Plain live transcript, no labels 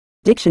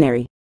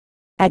Dictionary.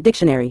 At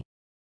dictionary.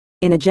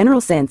 In a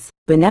general sense,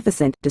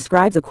 beneficent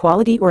describes a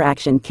quality or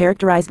action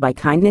characterized by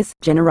kindness,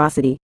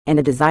 generosity, and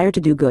a desire to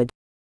do good.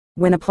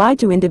 When applied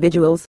to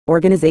individuals,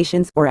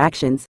 organizations, or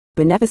actions,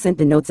 beneficent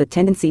denotes a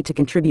tendency to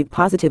contribute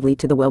positively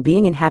to the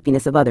well-being and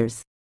happiness of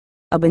others.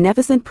 A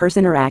beneficent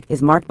person or act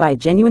is marked by a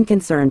genuine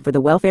concern for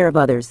the welfare of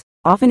others,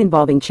 often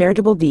involving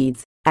charitable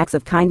deeds, acts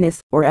of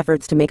kindness, or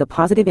efforts to make a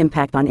positive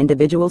impact on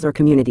individuals or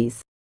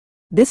communities.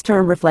 This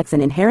term reflects an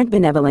inherent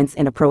benevolence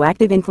and a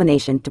proactive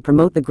inclination to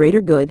promote the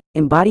greater good,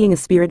 embodying a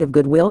spirit of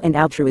goodwill and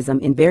altruism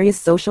in various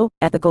social,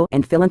 ethical,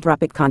 and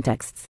philanthropic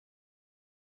contexts.